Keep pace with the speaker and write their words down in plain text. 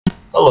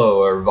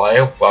Hello everybody,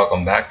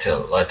 welcome back to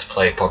Let's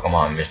Play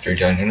Pokemon Mystery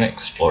Dungeon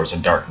Explorers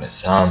of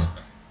Darkness.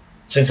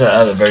 Since that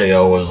other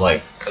video was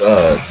like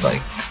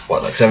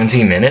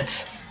 17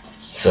 minutes,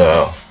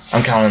 so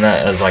I'm counting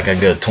that as like a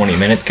good 20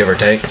 minutes, give or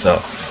take.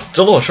 So it's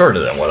a little shorter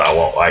than what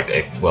I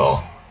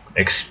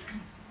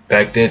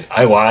expected.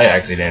 I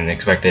actually didn't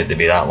expect it to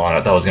be that long.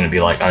 I thought it was gonna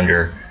be like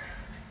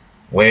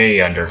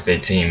way under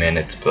 15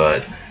 minutes,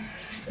 but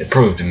it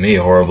proved me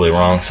horribly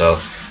wrong.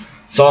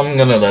 So I'm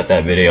gonna let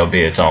that video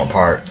be its own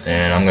part,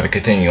 and I'm gonna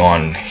continue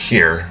on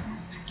here.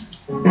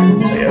 So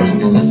yeah,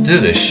 let's do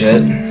this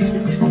shit.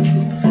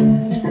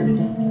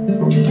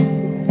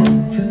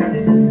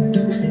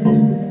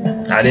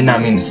 I did not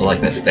mean to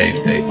select that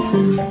save date.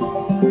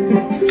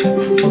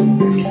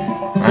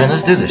 Alright,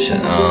 let's do this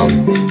shit.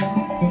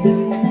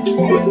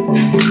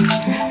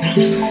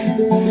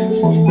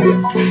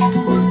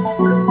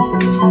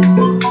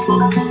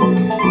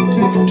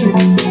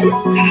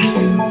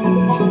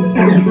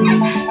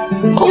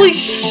 Holy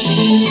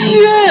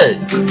shit!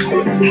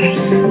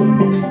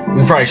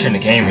 We probably shouldn't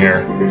have came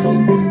here.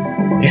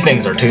 These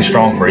things are too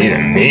strong for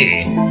even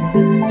me.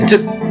 It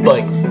took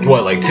like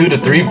 2 to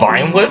 3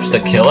 vine whips to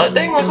kill that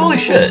thing? Like holy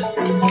shit.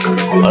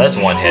 Oh, that's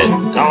one hit.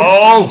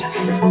 Oh!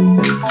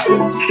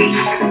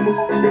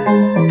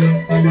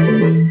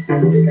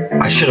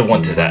 I should have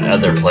went to that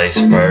other place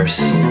first.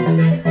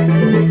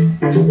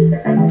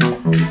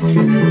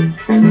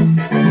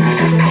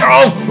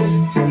 Oh!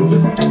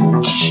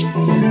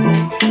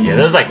 Yeah,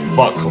 there's like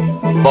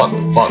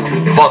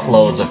fuck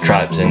loads of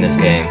traps in this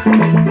game.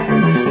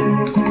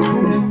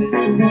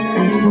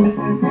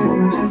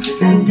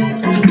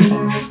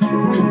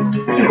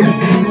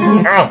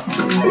 Oh!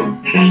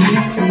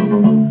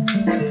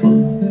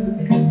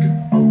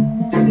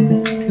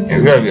 Yeah,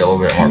 we gotta be a little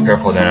bit more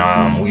careful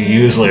than we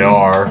usually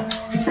are.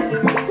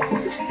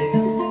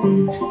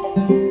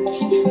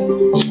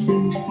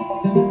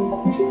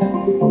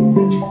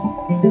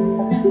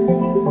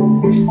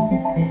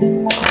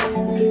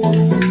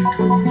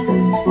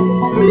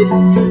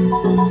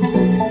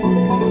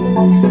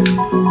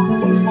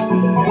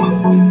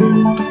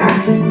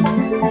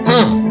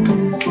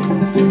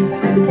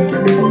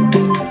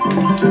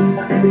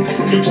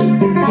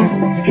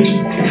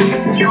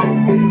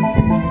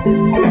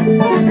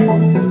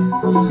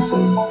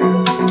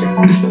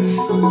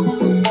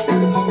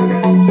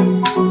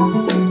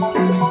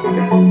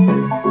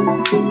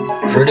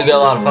 Sure to get a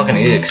lot of fucking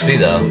EXP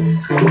though.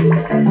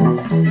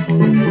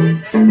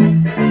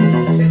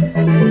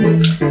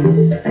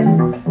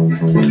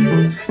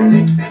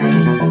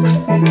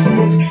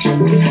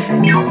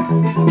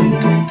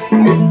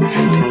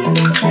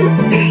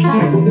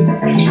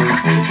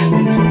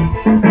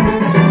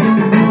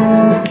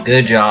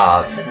 Good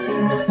job.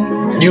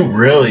 You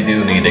really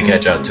do need to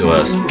catch up to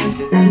us.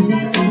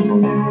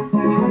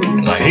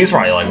 Like he's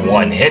probably like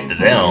one hit to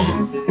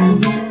them.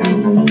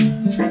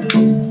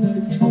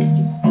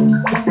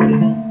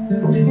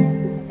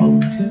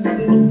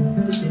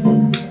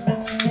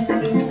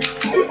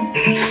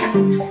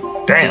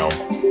 Damn.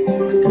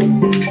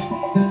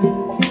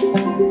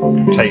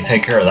 That's how you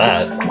take care of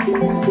that.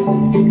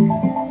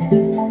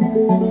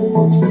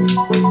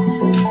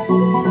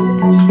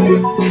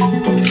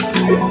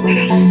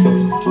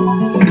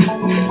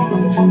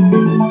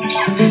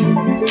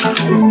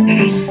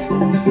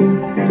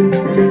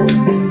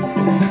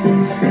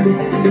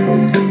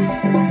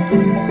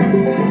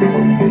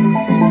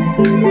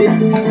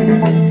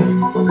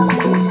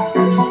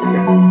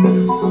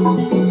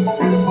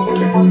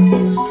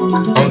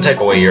 Take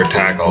away your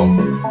tackle.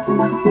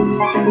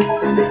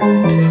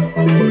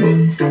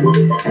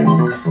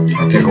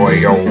 Take away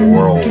your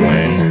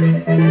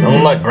whirlwind.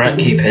 Don't let Grant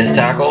keep his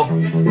tackle.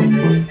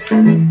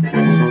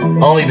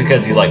 Only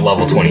because he's like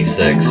level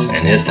 26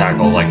 and his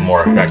tackle is like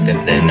more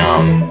effective than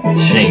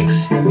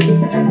Shink's.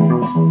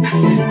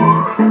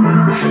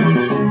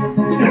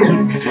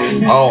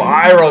 Oh,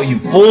 Iroh, you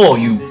fool,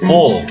 you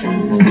fool.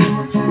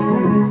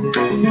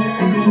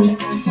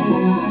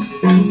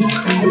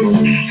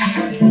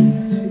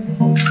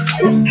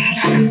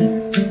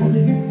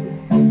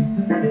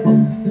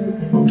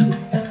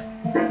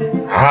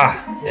 Ah,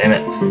 damn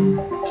it.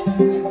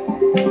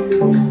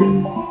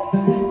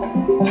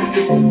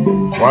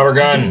 Water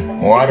gun.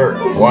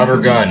 Water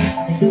gun.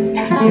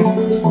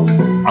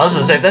 I was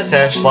gonna say, if that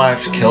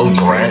Slash kills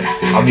Grant,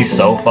 I'll be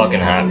so fucking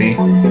happy.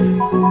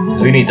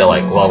 Cause we need to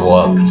like level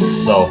up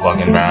so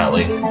fucking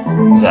badly.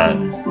 What's that?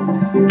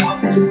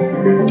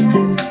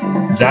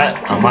 That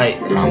I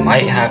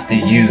might have to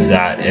use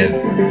that if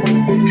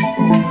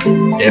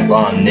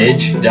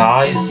Nidge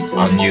dies.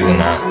 I'm using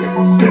that.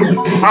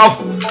 Ow!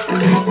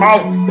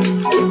 Ow!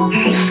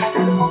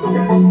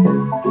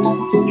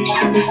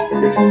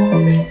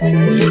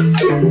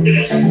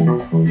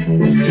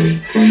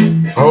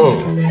 Oh!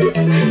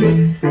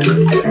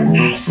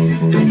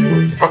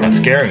 You're fucking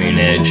scaring me,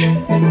 Nidge.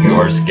 You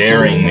are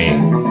scaring me.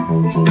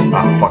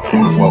 Ah,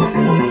 fucking whoa.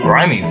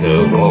 Grimy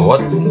food. Whoa,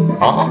 what?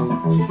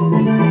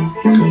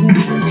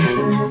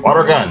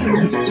 Water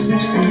gun.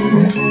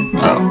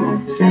 Oh.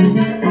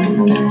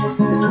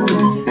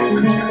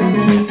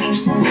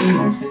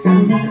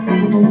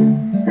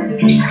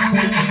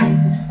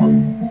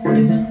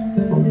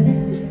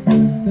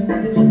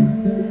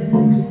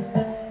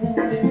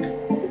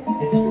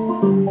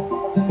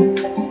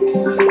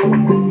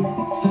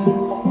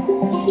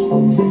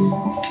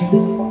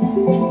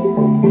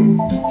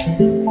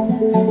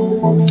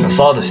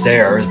 saw the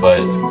stairs, but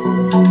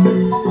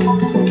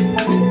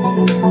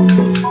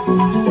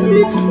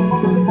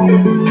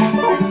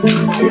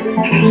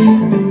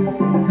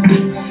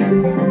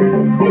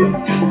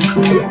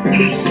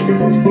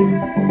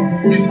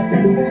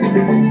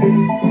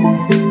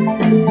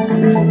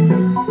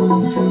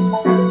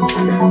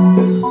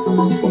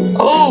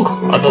oh,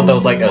 I thought that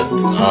was like a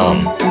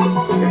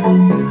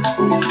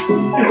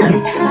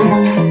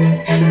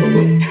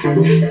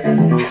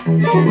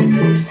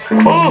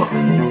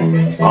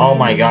oh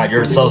my god,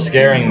 you're so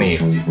scaring me.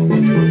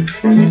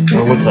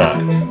 Oh, what's that?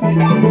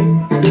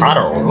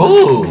 Tidal.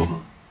 Ooh.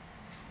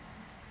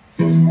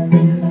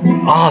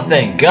 Oh,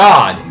 thank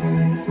God.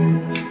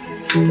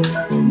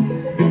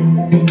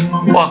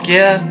 Fuck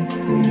yeah.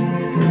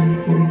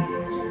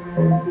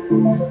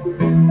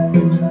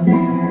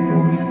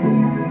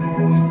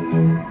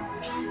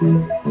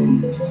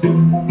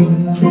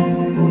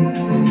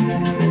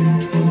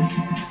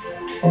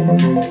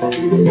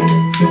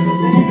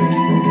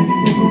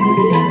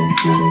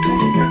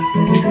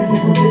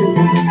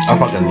 I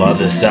fucking love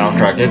this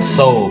soundtrack. It's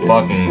so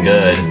fucking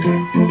good.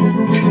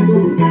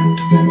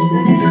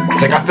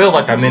 It's like I feel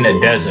like I'm in a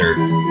desert.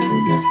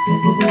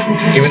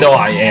 Even though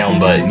I am,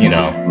 but you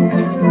know.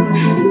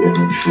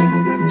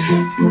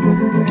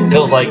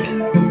 Feels like.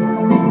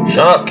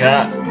 Shut up,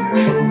 cat.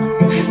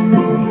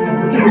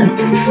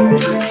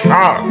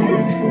 Ah!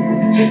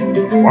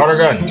 Water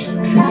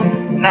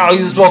gun. No,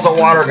 you're supposed to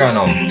water gun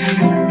him.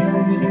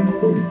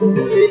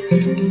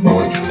 Oh,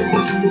 what was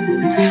this?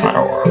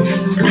 Tower. A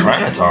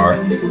Trinitar.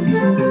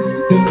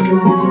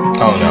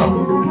 Oh no.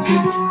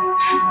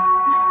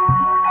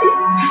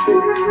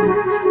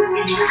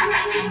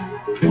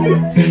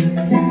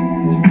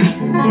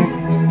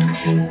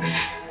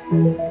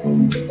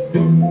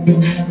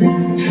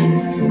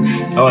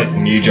 I like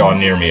need y'all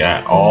near me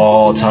at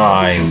all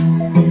time.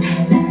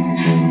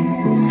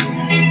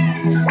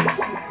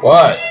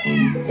 What?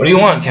 What do you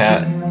want,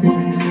 cat?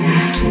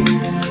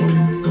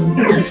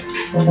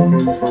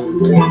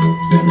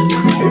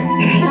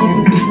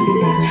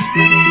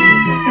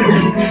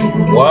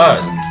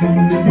 What?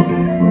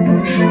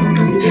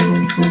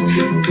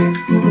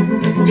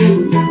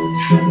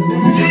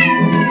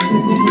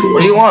 What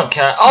do you want,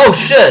 cat? Oh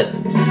shit!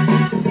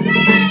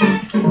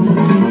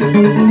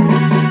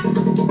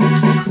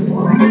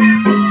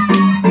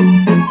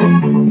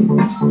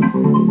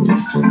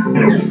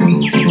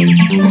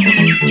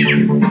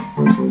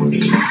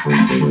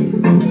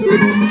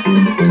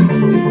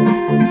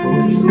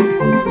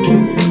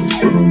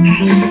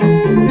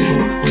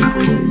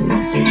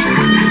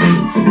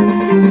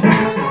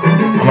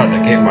 I'm about to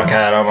kick my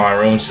cat out of my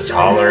room since it's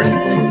hollering.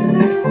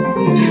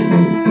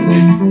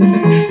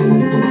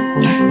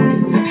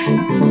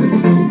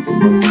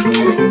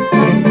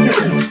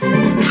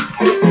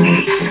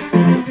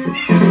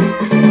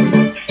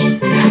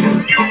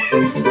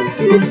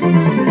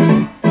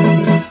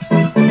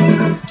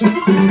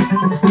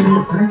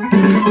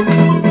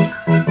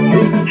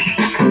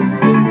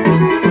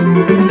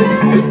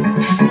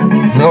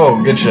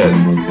 No, good shit.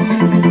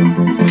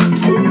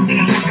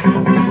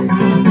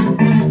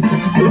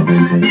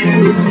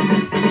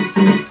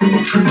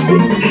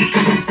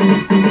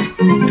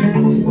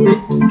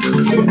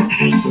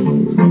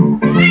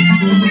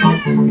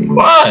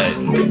 What?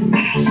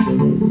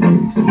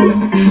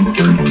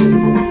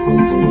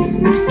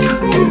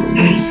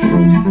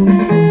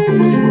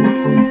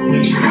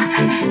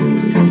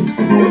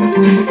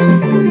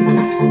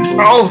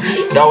 Oh,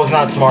 that was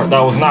not smart.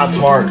 That was not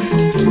smart.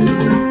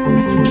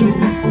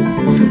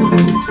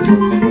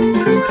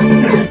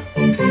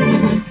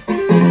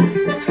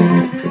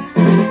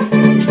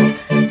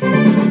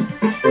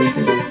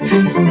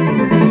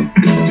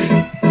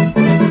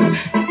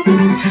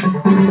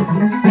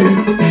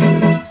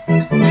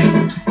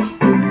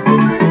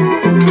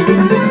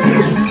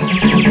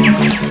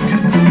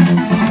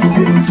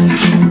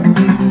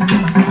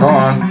 Go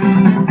on.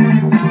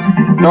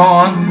 Go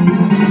on.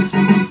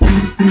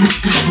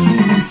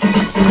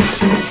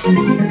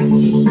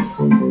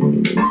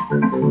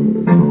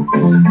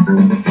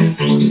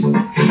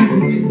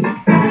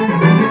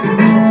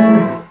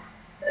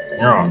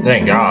 Oh,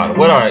 thank God.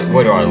 What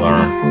do I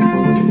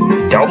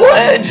learn? Double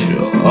edge?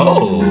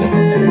 Oh.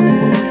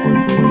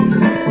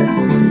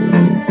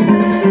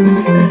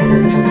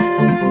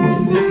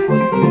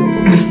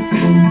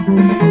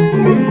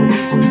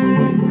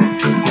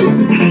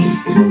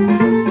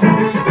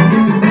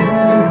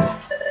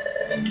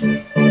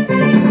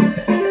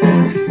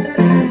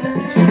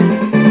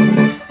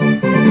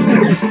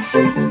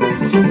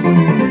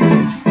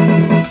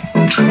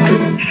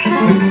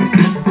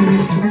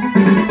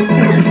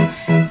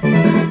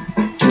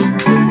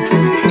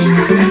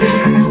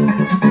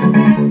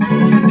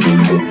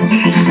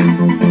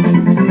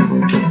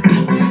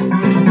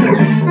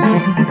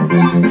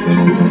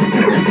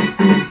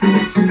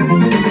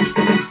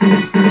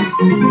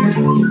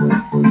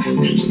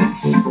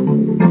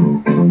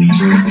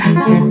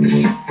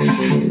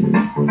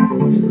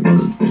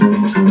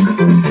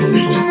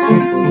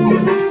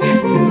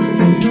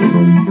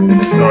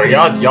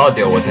 Y'all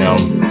deal with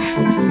him.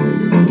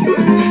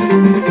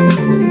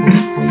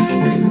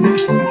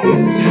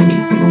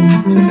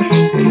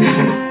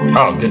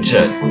 Oh, good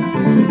shit.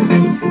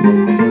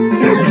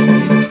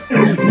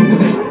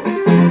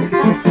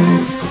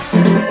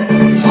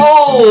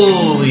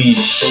 Holy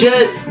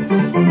shit!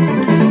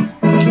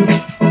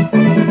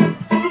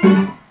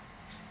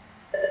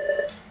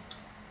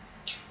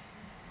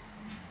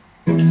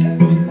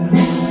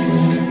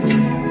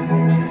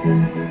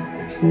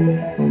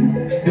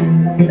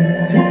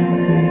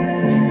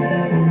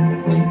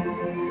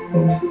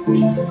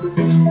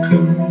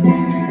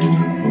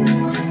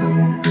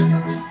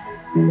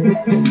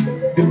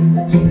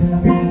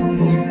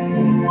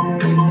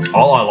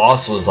 All I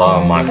lost was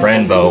my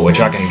friend bow, which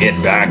I can get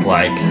back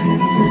like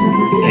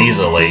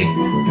easily.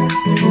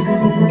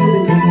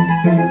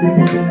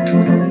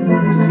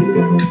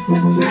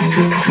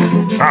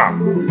 Ah.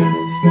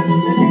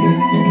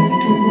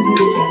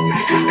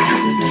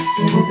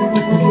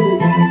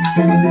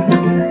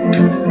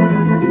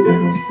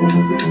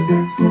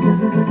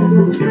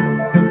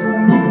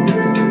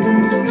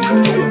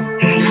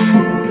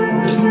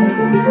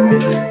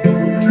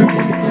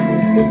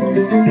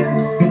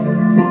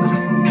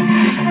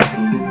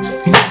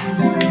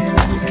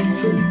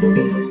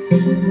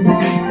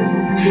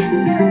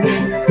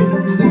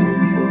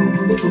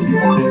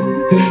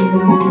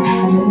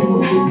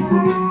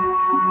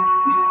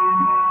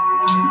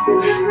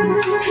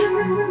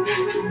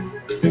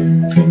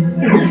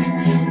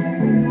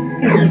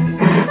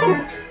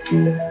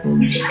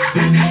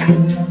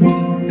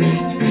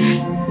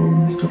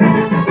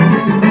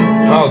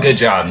 Oh, good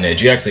job,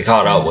 Nidge. You actually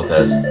caught up with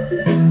us.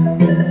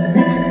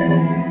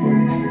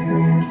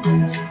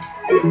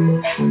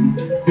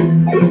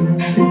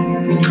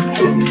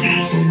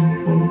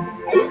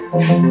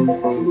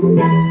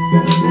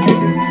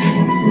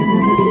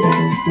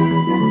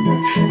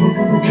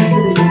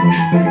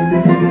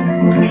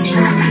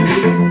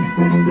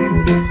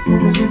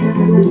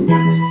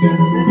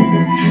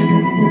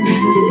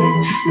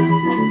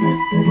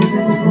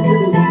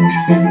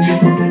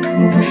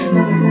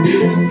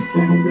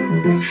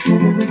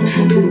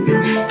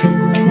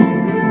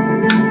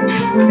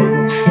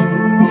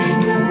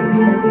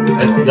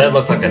 That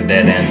looks like a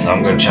dead end, so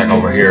I'm going to check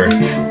over here.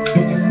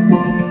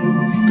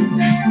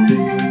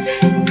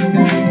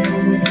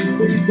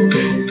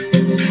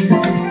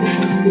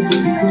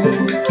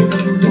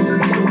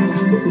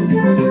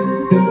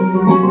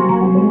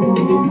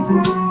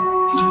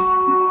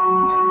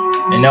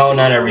 And no,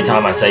 not every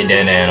time I say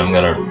dead end, I'm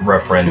going to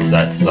reference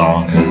that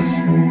song, because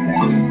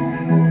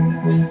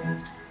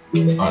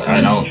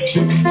I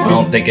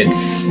don't think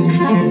it's.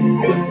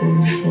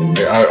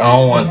 I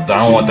don't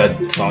want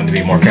that song to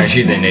be more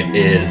catchy than it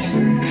is.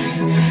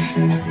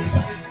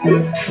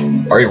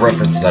 I already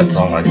referenced that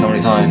song like so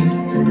many times.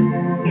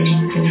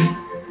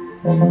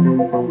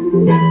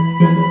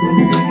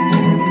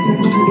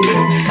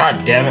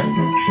 God damn it.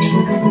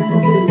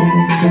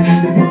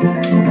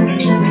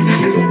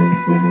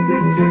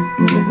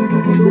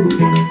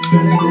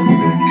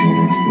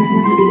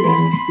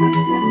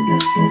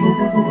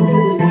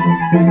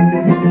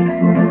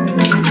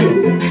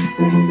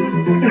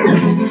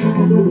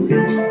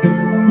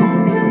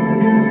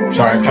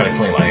 Sorry, I'm trying to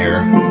clean my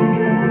hair.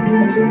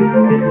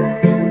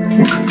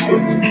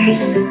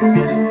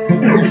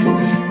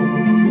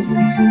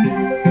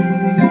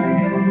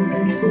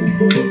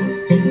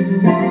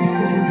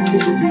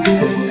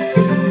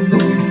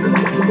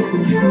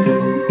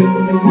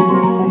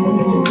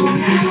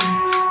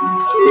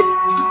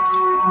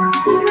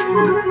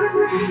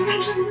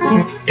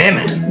 Damn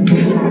it.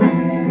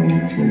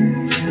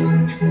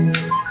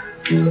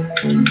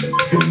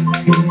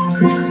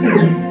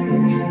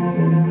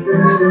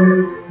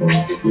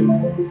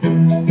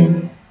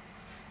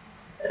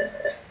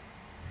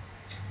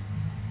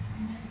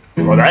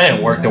 Well, that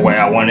didn't work the way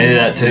I wanted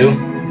that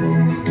to.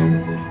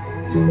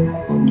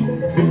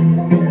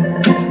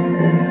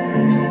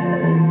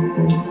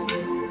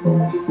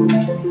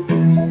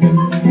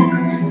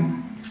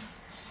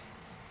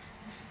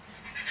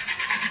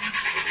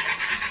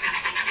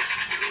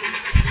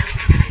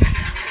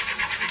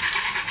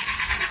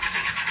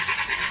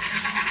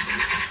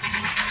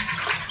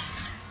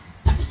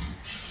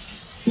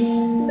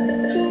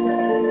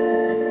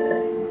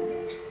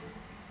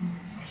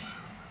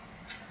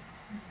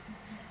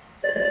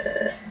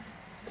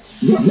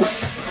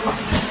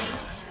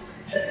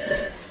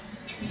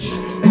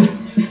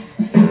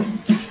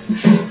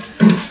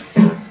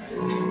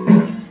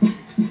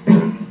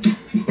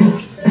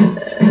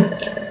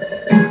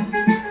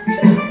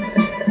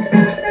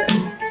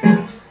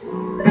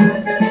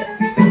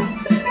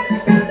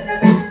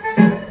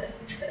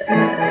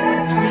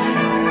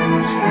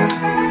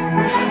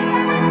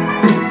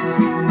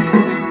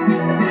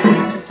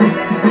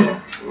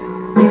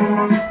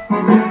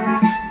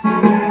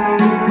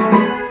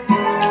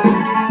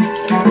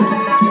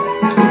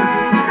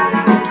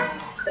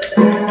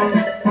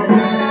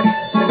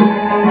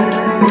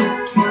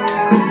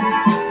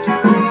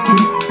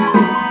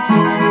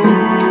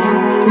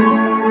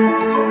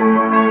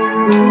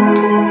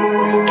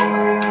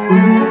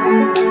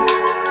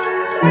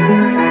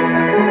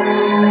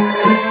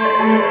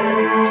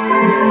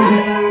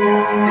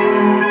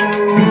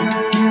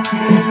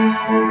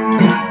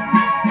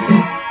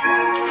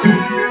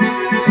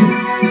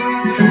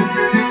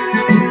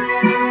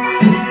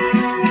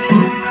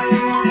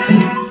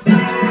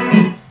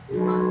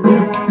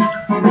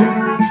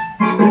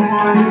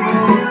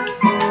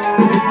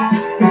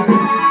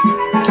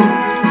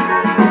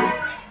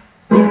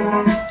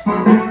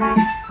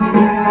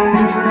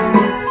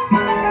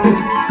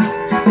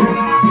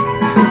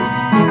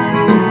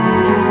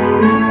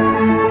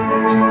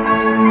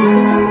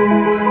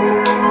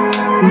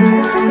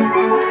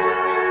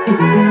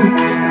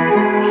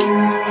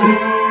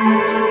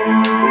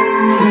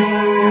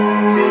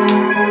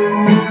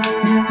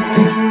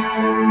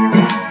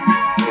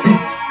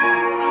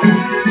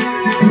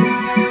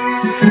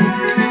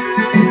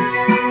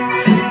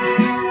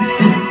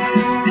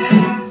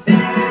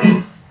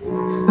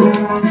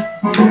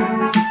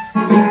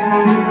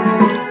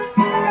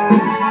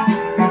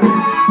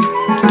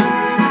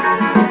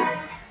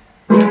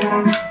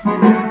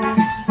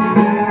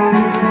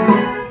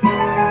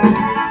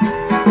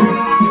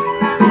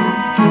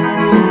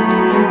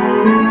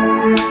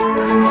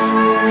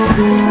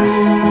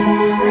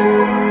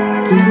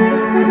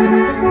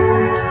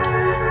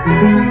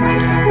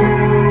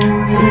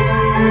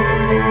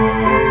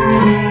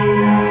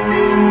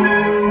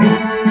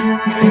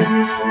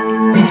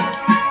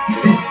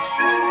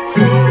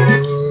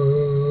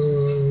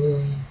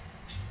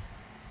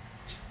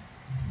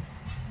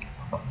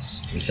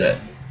 Reset.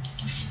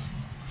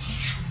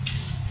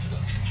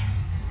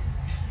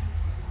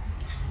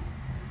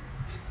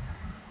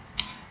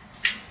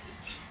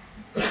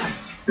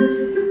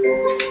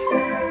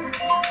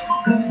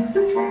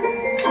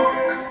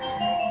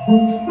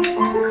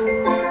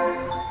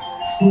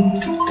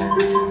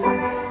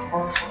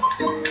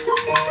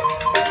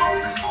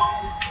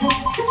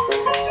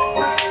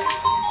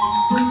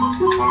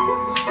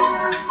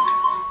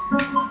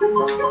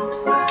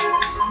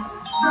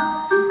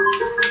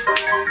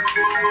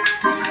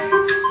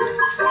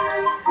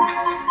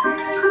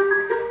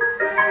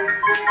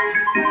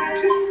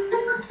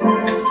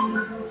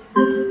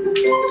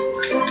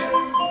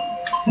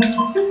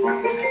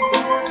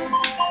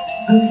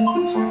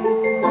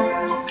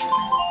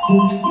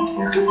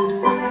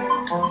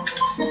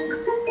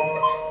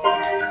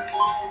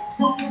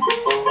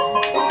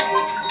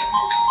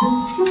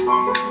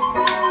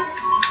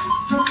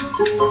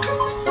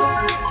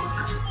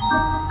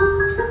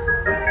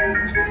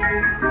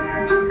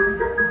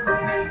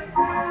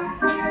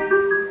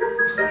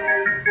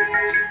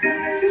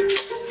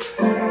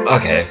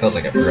 Okay, it feels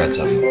like I forgot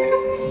something.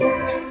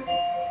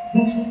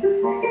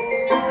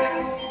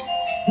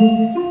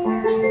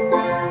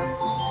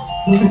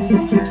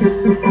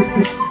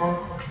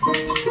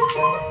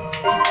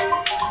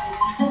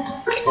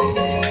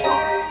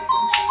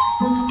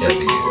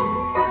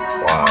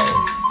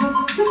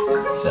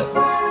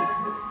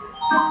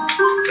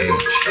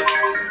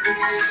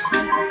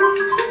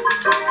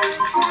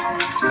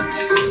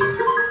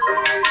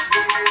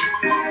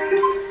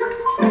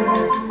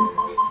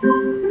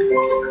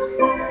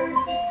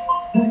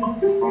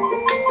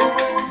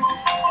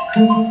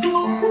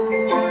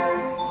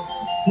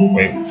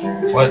 Wait,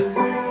 what?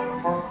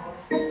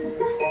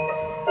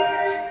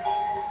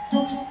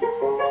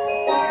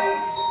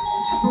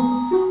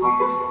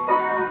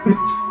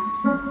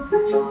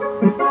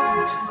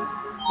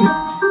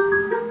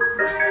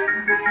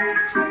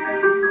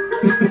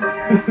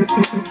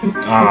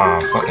 Ah,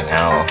 fucking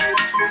hell.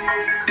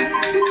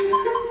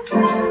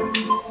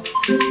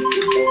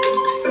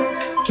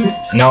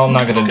 No, I'm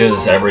not gonna do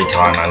this every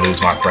time I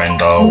lose my friend,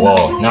 though.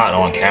 Well, not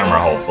on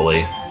camera,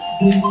 hopefully.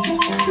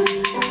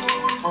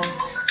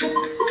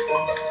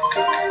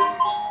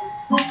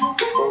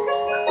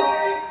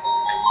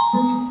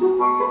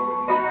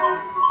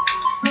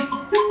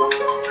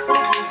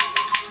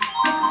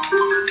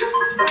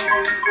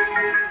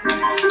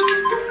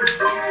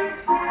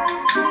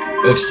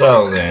 If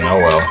so, then oh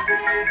well.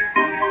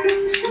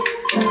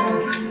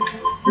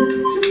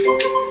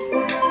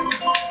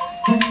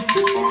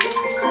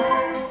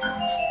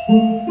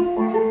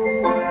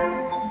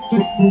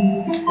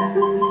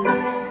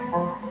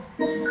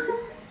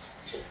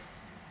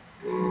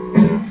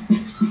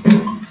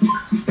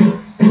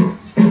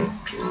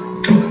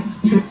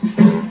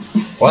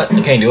 What?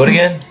 You can't do it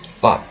again?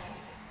 Fuck.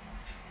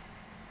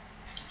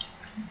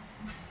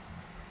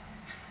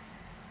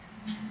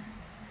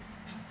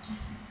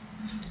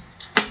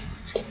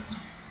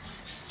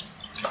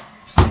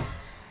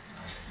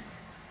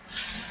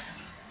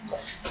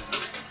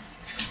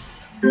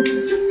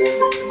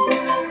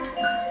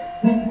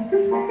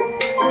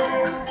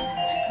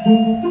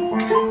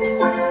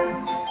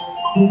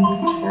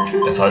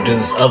 Guess I'll do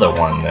this other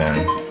one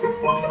then.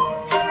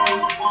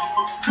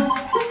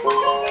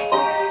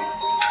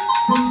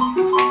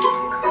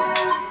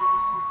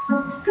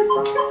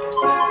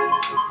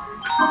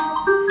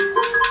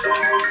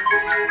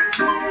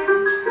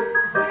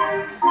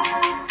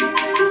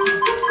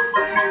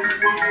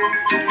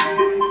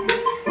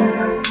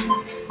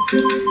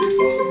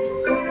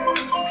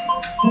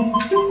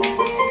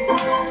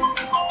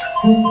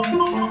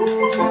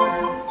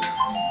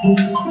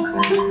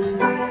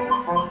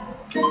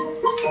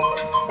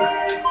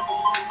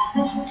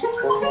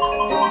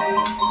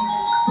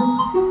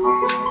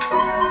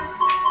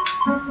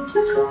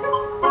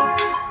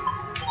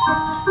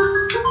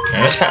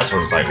 And this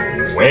password is like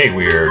way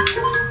weird.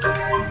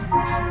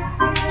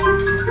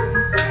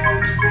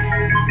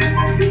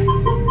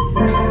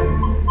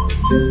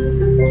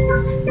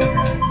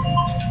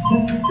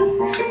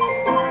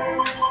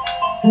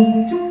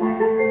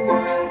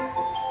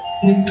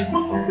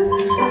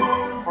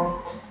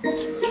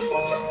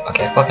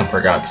 Okay, I fucking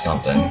forgot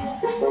something.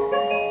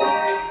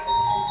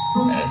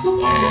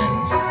 SN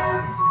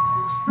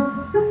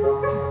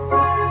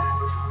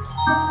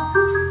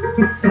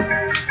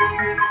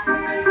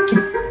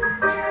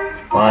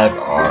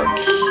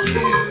 5RQ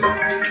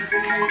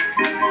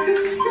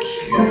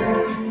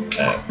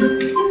QF.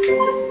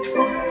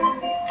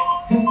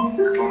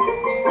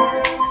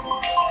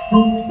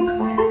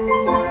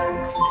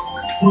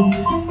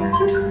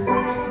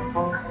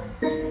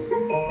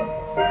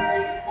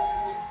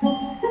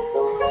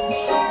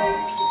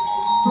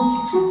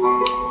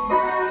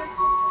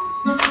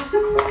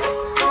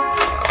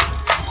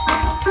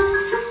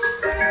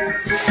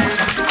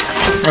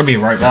 I'll be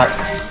right back.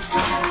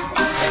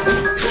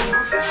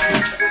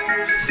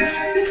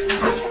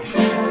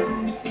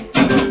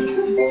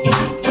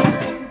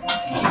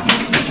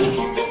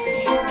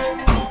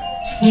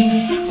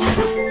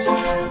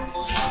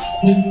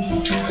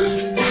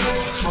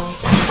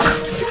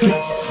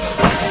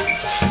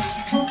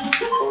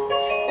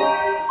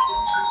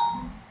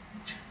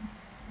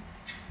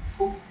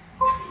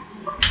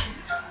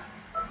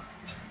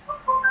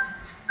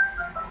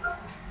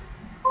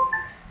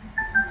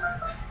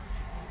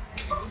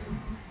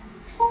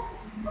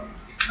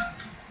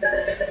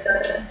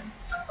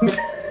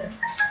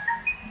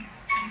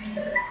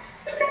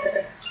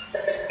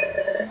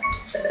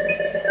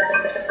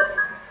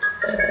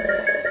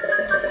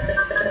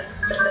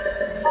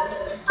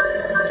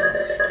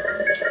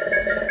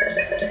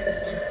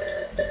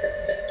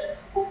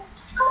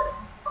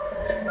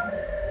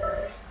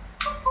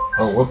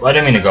 Oh, whoop, I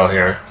didn't mean to go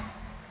here.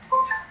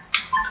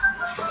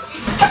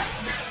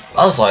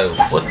 I was like,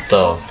 what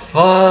the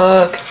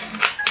fuck?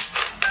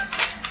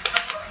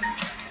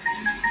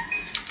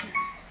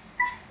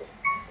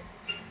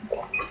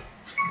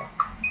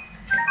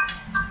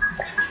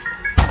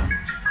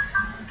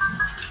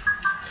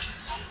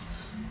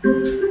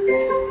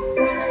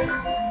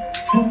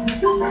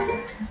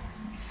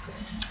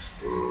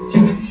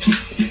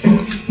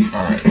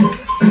 Alright.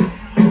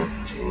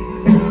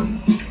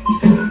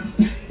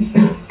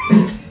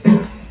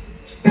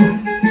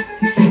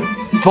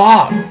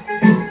 Fuck!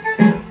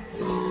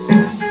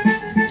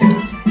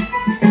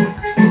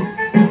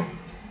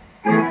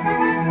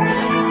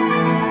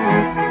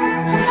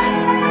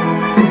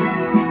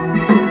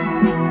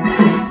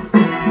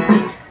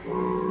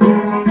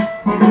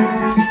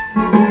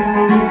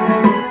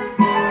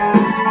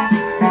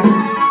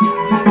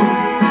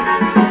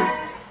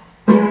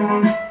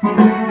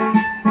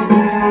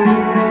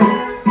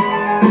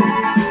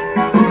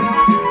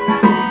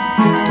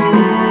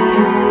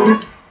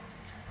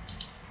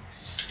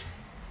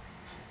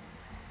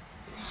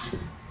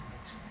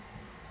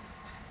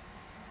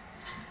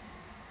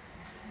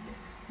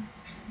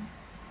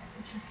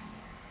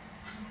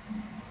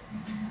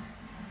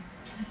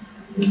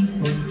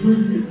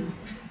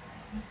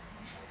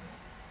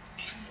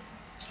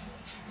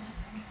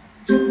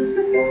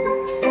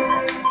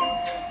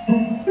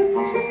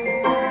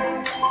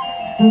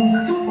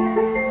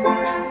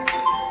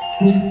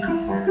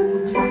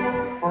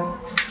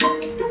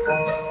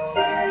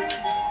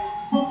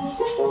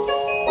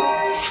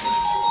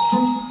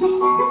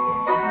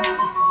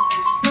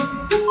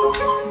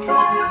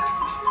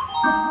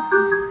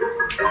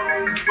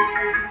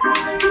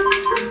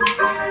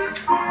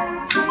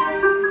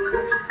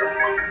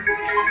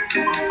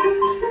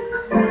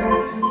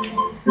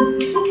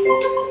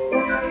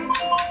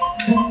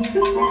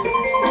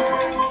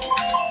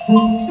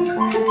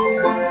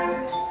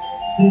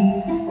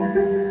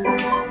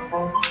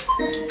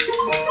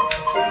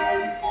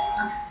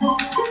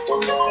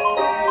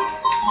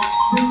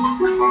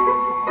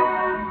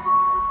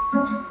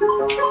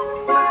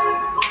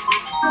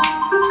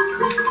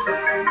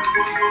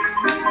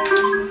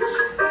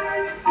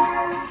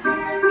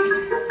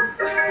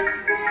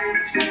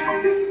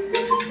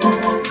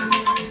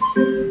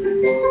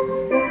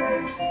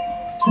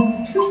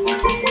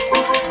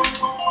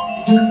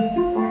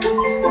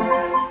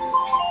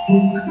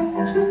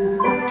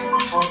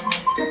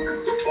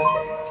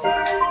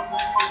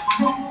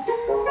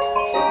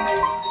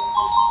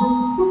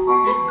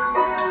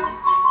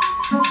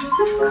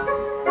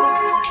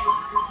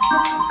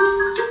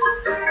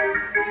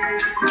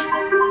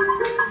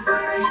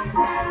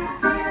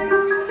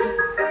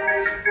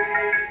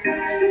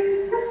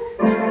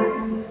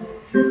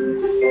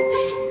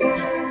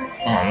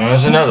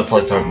 There's another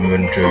place I've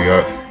been to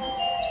yet.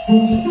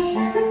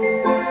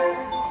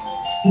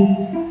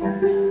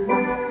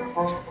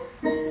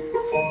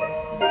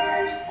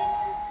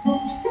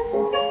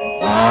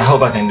 I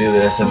hope I can do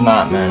this. If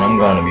not, man, I'm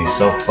gonna be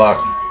so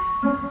fucked.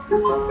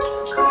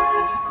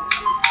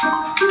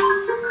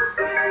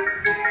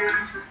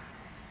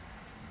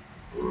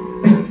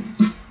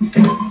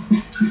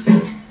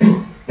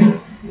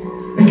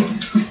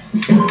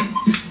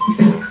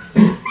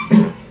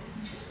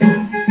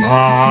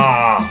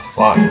 Ah,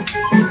 fuck.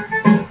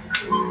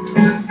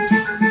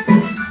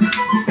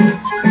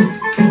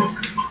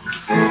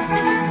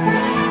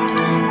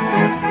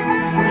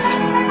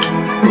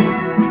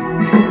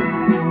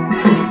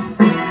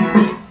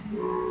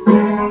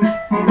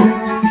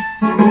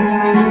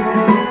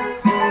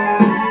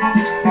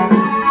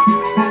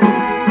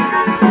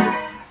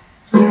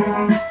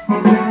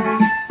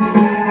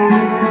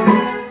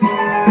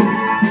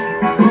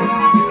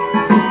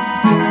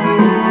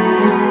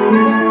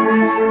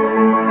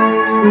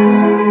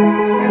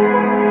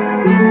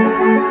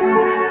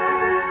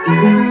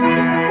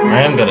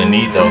 I am gonna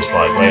need those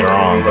like later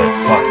on, but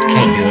fuck, I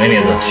can't do any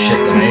of the shit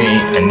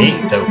that I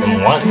need that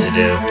want to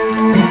do.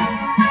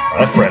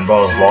 That friend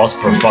ball is lost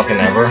for fucking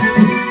ever.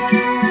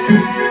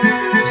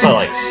 It's not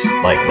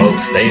like load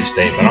save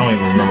state, but I don't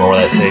even remember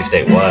where that save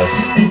state was.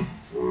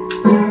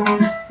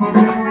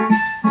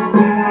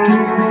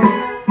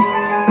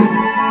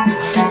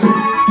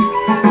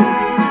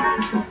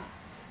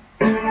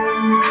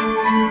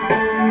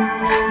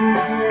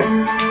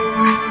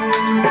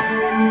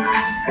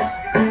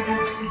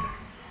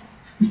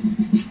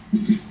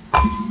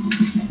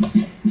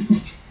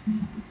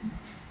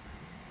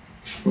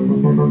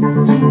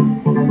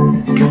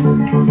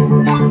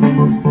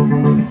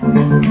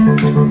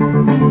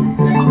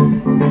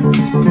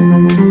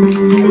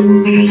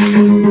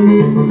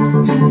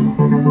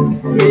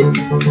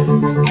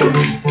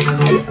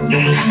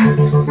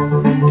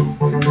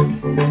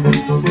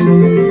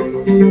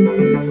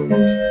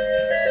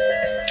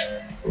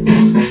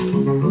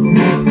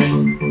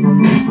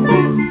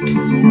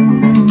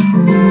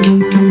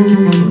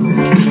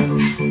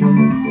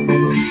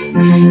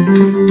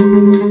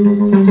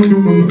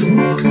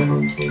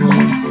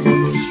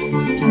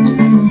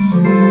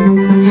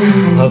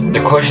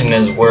 The question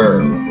is, where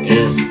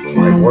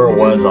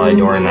was I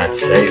during that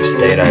save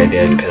state I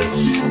did?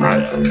 Because I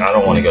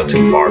don't want to go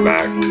too far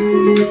back.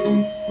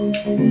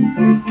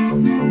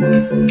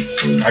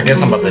 I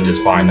guess I'm about to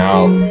just find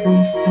out.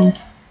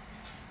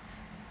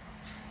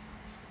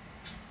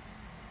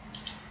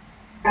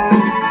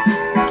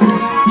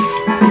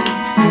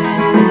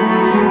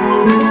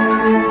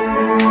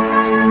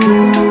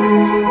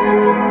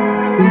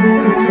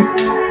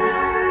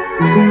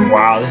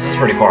 Wow, this is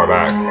pretty far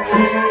back.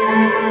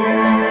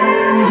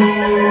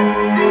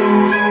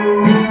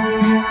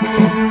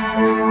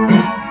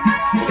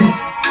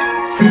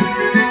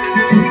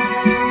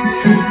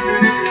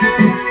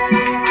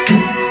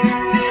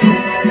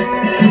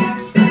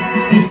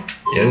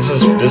 Yeah,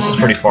 this is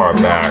pretty far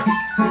back.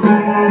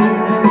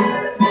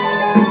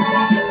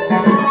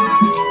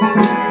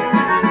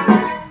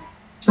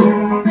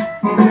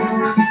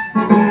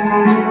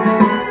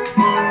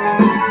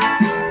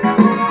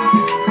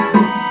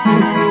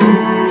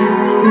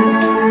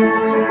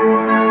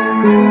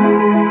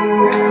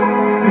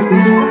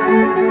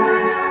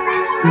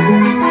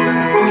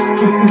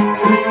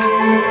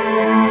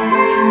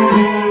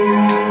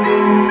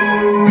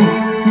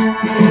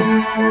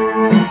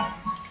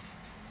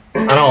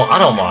 I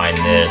don't mind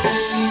this.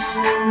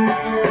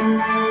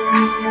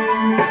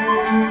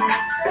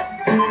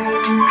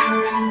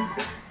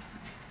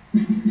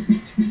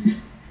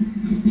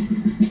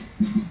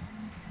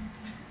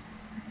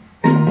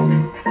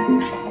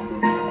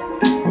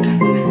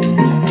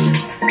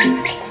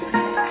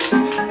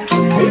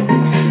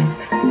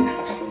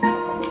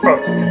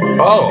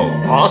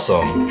 Oh,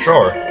 awesome.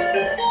 Sure.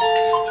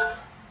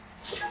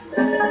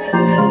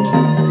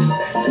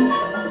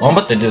 Well, I'm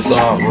about to just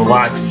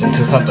relax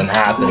until something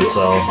happens,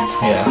 so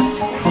yeah.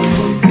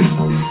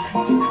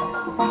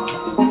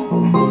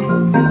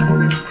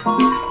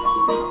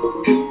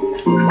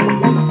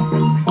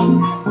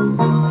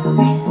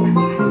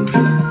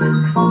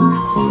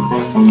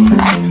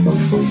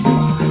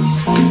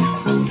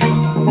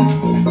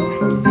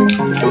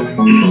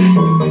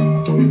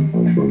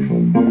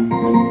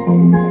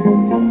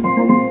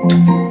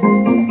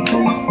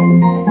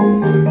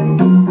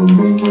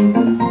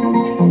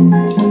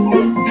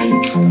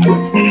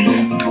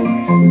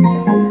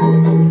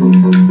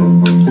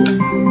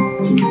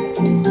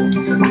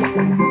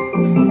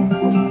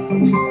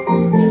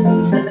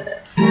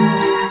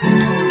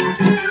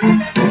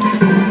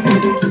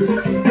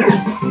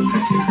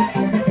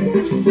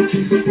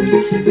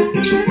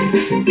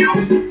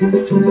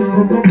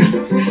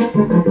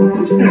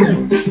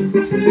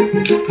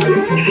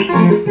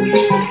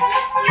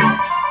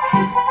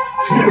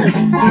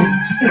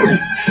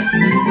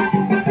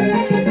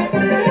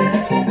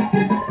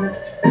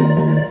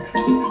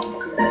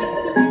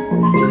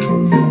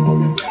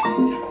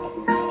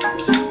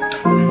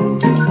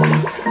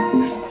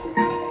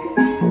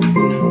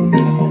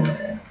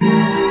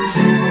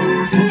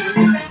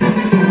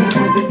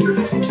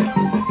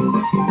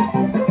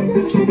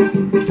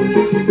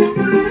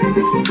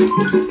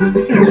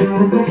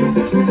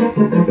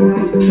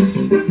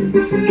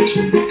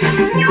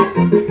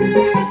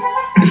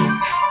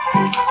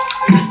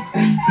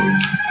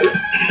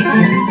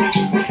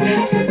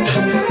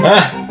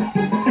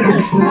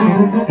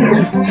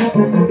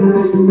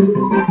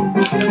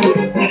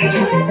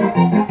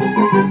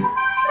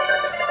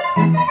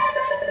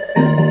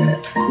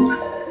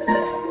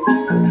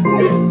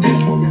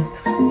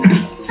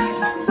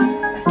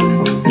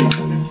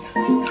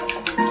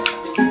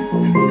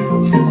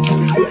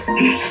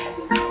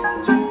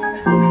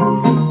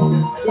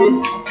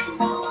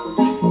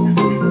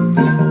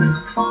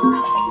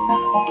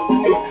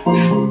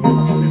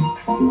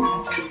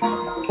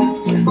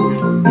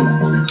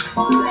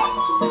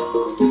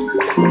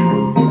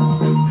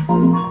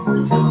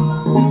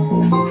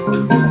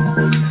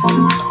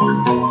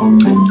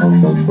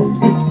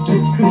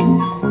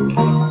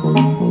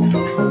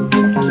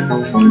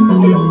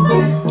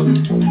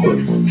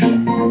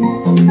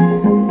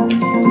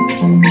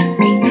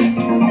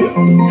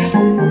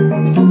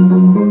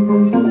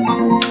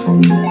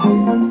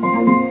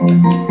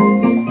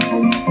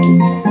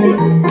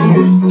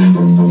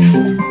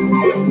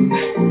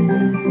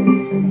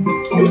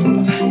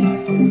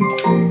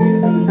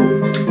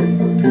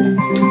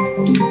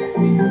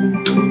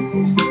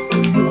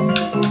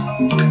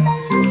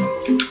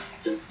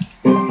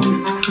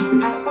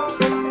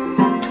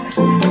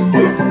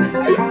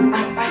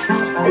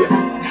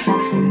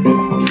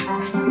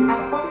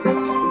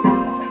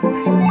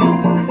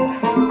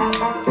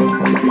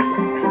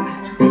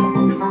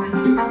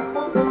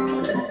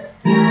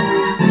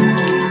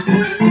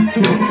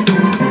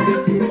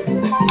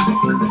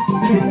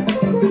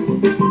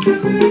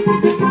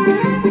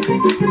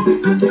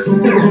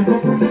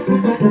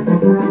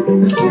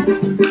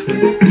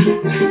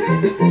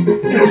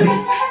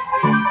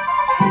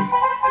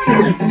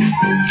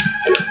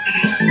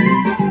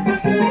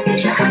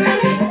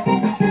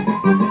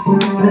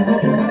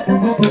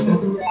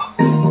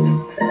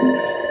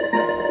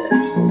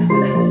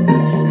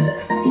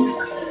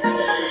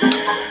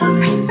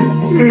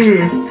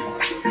 Ooh.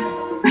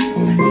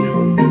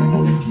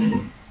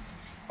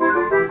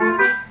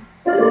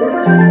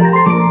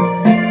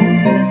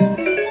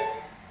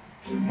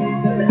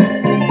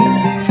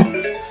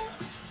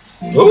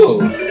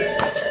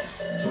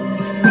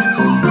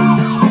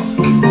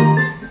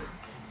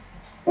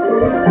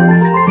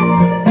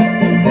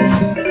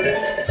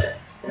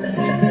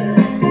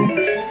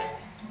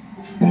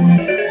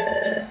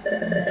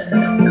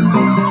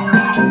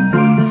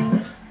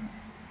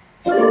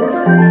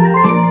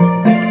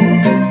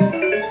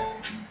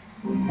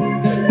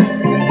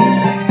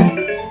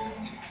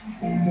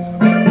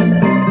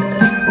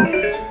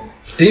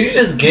 Did you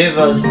just give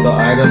us the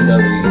item that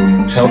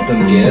we helped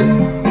them get?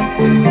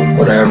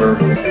 Whatever.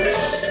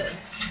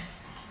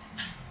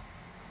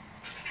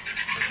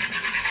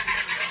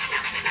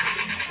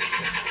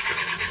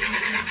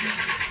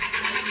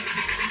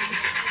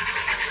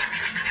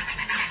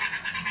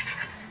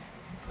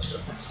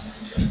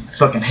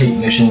 Fucking hate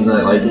missions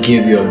that like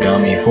give you a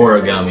gummy for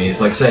a gummy. It's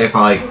like say if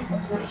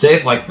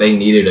like they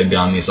needed a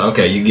gummy, so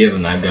okay, you give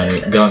them that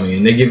gummy,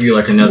 and they give you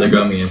like another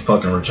gummy in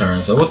fucking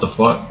return. So what the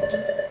fuck?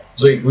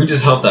 So we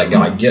just helped that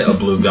guy get a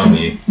blue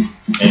gummy,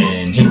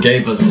 and he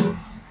gave us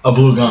a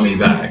blue gummy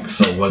back.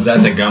 So was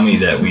that the gummy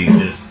that we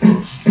just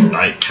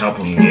like helped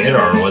him get,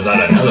 or was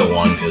that another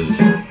one? Because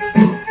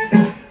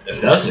if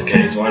that's the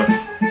case, why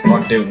the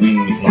fuck did we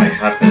like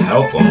have to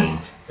help him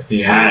if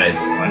he had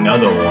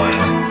another one?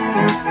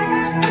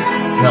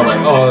 It's not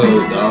like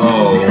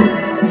oh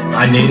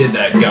I needed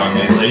that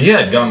gummy. So he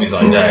had gummies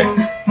on deck.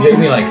 He gave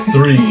me like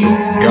 3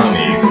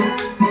 gummies.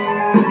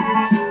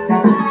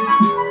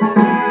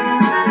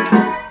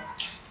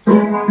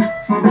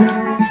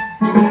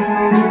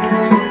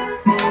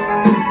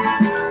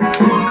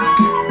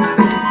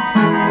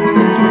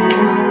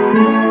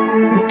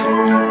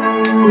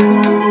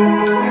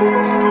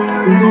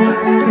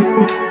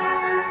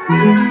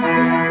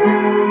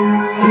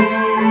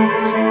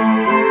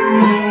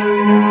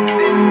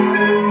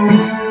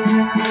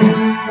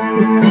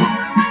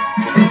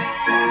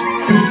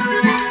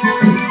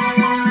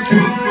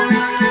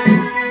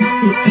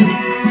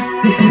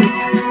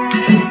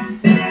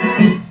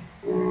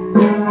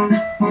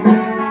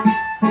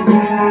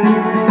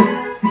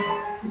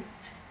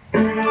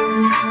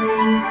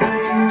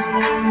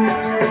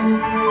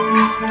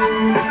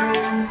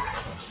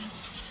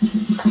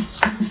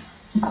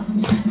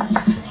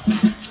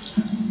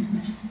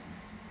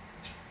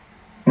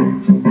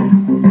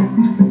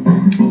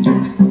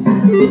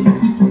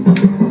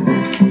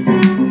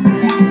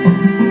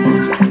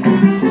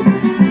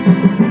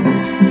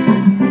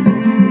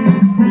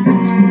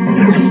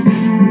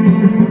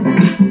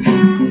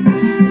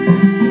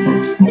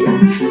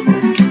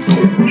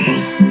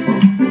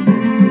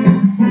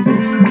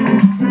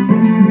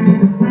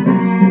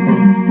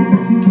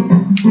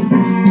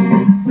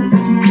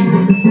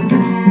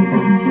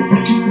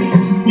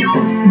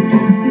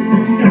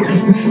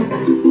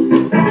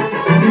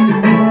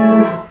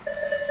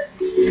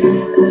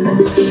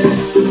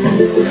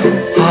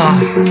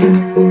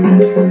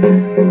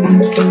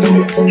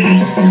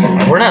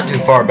 We're not too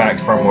far back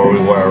from where we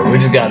were. We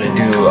just gotta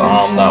do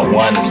that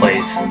one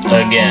place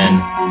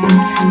again,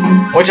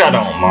 which I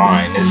don't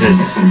mind. It's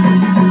just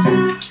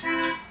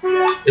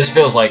this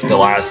feels like the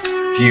last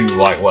few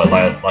like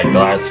the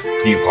last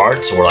few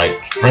parts were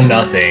like for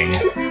nothing.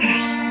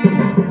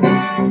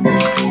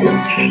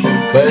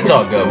 But it's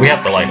all good. We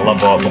have to like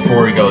level up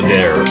before we go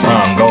there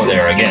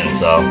again.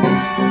 So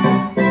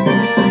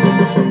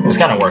this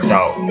kind of works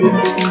out.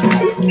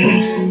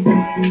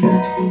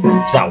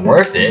 It's not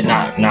worth it,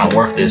 not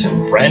worth this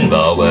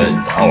rainbow, but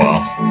oh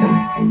well.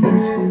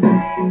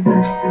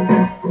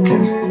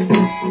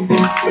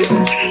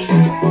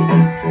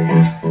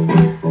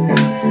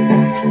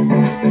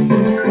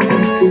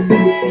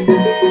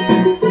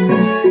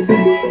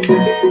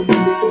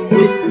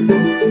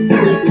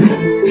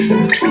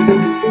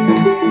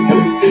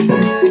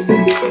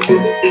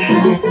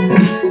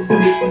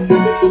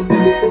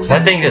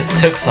 That thing just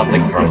took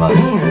something from us.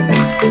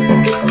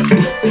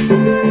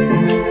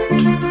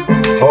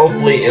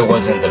 Hopefully it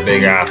wasn't the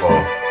Big Apple.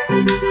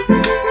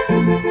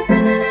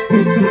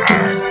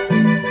 Alright.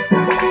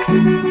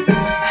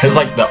 It's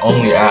like the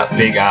only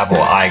Big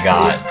Apple I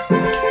got.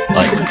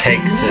 Like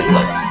takes it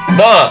like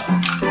duh!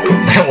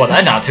 Well,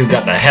 that Natu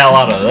got the hell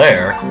out of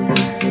there.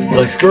 It's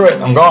like screw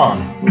it, I'm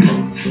gone.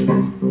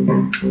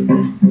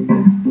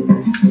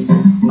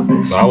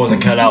 So I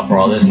wasn't cut out for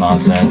all this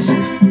nonsense.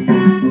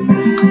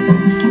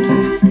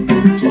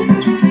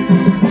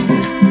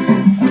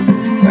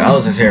 I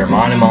was just here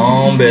minding my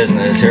own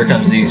business. Here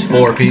comes these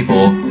 4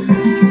 people,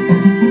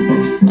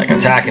 like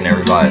attacking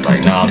everybody. It's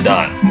like, no, I'm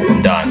done.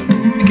 I'm done.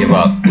 I give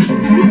up.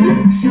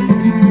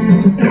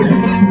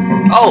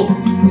 Oh!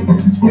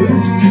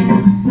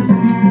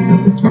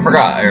 I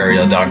forgot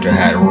Aerial Doctor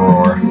had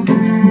Roar.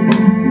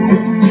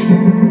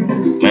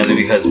 Mainly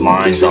because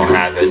mine don't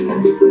have it.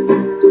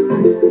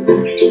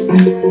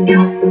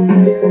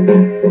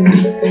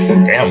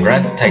 Damn,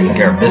 Grant's taking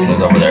care of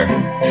business over there.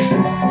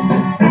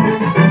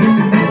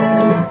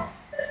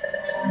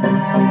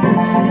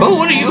 Oh,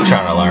 what are you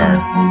trying to learn?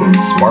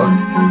 Spark.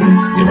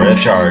 Get rid of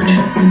charge.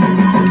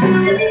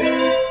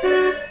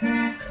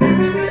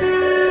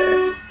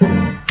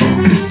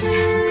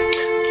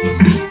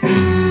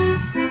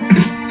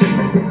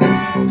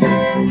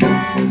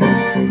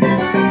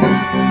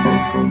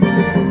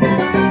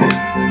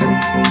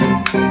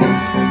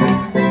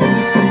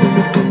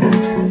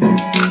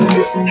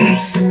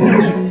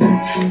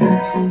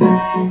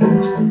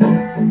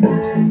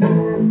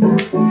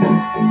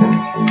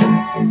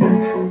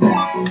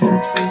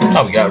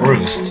 Oh, we got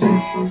Roost.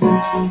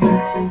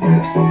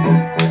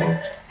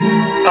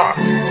 Ah,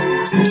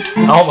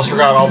 I almost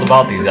forgot all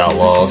about these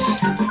outlaws.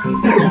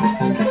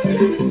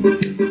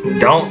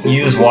 Don't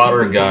use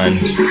water gun.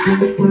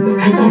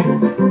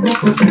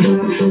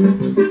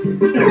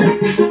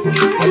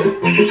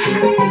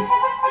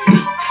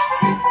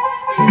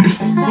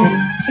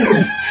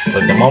 It's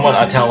like the moment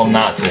I tell him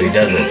not to, he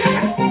does it.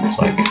 It's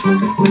like,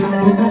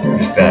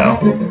 he fell.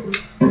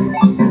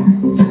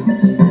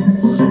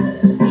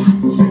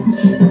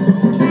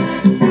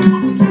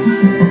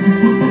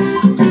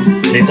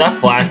 See, if that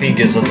Flappy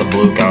gives us a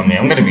blue gummy,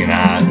 I'm gonna be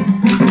mad.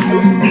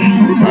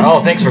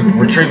 Oh, thanks for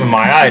retrieving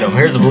my item.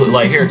 Here's a blue,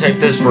 like, here, take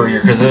this for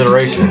your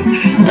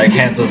consideration. Like,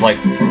 hands us like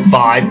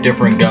 5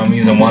 different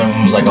gummies, and one of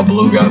them's like a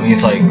blue gummy.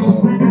 It's like,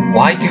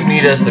 why'd you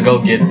need us to go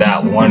get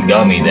that one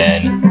gummy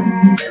then?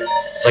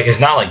 It's like, it's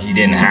not like you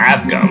didn't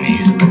have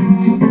gummies.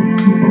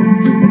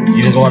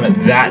 You just wanted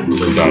that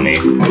blue gummy.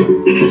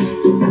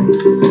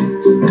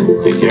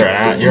 Like,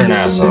 you're an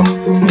asshole.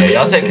 Yeah,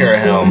 y'all take care of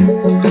him.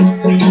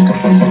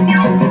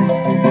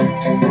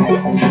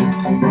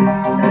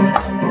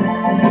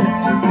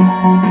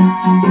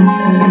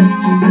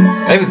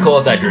 It'd be cool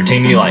if that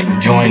Dratini like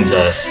joins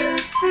us.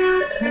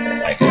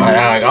 Like,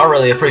 I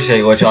really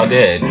appreciate what y'all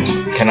did.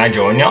 Can I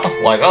join y'all?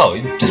 Like, oh,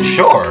 just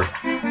sure.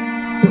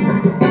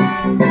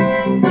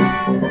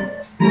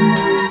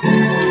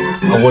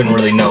 I wouldn't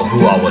really know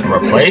who I would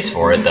replace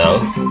for it though.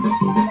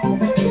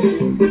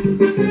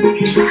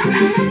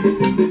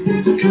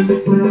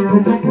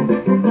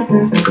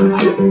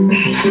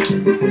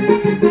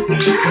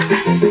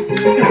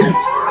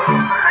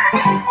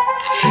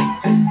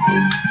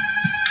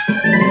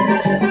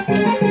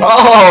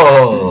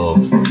 Oh,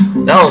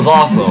 that was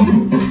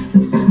awesome.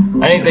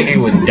 I didn't think he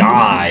would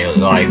die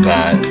like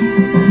that.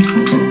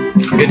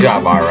 Good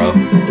job, Iro.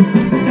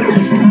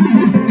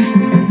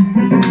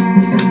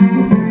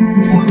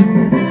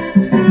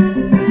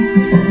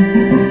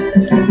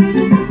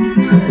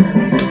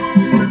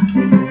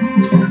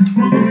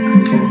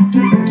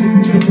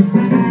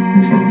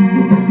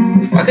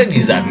 I could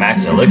use that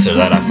max elixir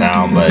that I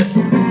found, but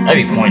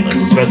that'd be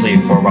pointless, especially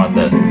if we're about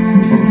the...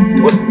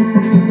 What?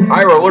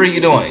 Iro, what are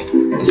you doing?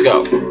 Let's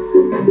go.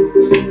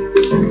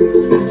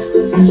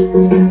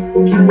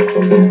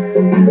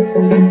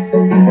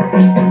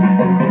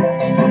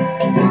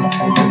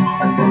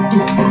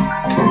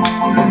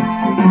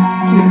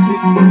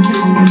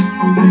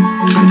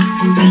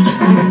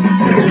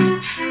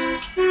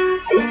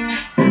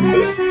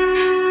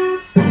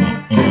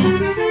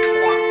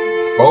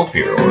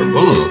 Fear orb.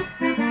 Ooh.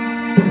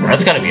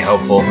 That's gonna be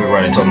helpful if we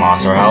run into a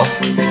monster house.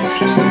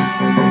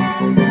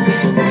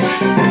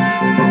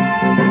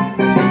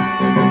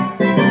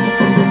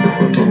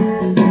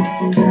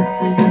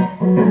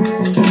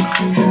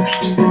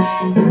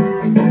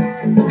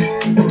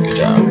 Good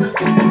job.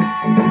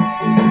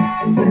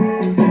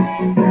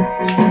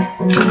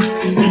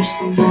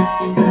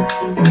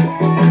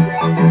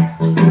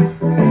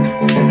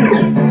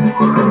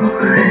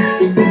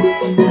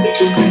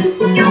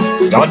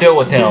 Y'all deal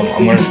with him.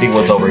 I'm gonna see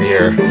what's over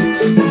here.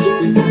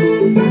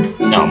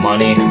 No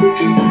money.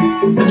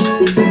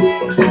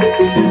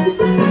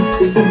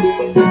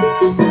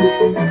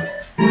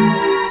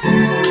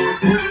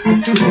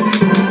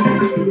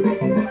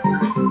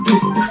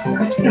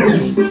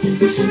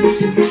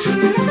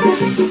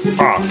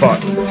 Ah,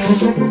 fuck.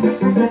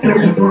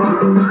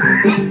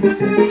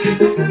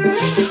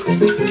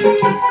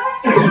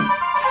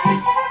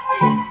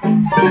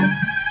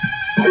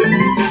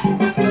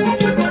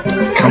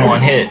 Come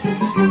on, hit.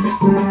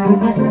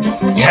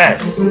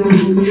 Yes.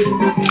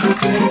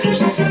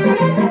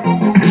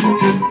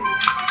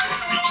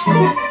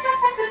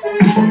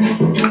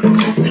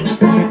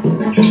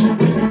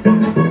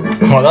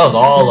 Well, that was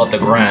all up the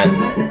grunt.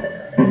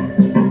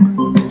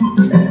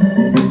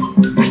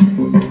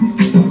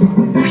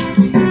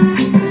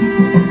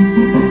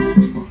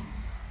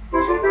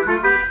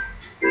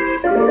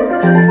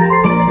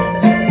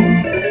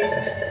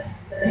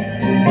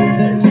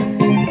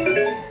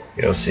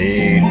 You'll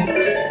see.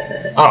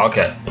 Oh,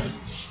 okay.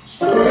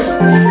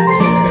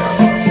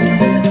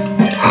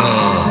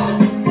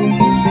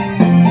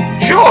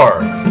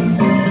 Sure.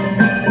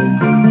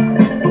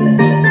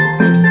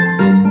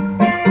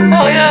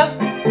 Hell yeah.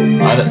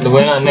 The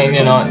way I name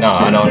you know, no,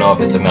 I don't know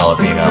if it's a male or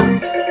female.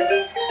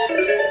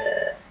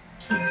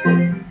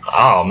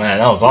 Oh man,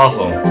 that was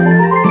awesome.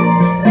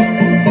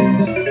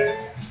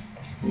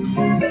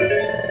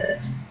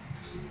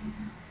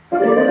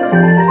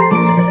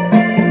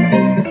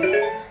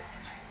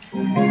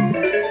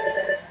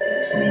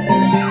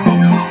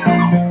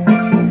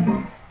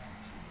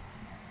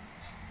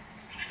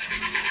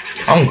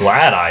 I'm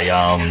glad I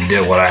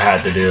did what I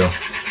had to do.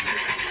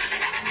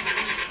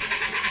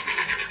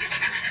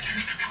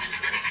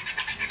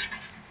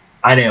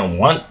 I didn't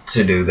want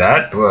to do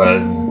that,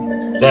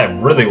 but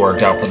that really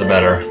worked out for the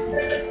better.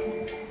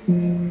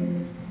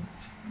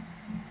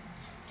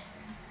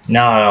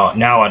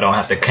 Now I don't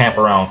have to camp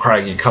around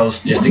Craggy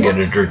Coast just to get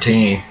a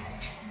Dratini.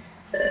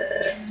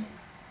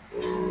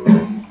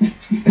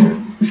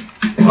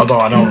 Although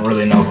I don't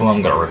really know who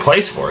I'm gonna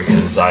replace for,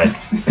 because I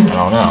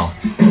don't know.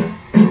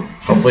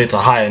 Hopefully it's a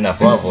high enough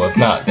level. If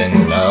not, then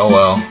oh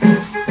well.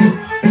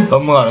 But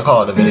I'm gonna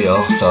call it a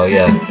video. So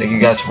yeah, thank you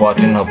guys for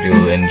watching. Hope you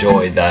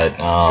enjoyed that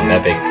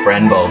epic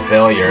Friendbow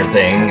failure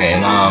thing,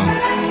 and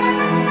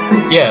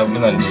yeah, I'm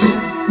gonna just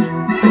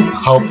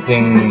hope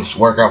things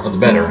work out for the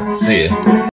better. See ya.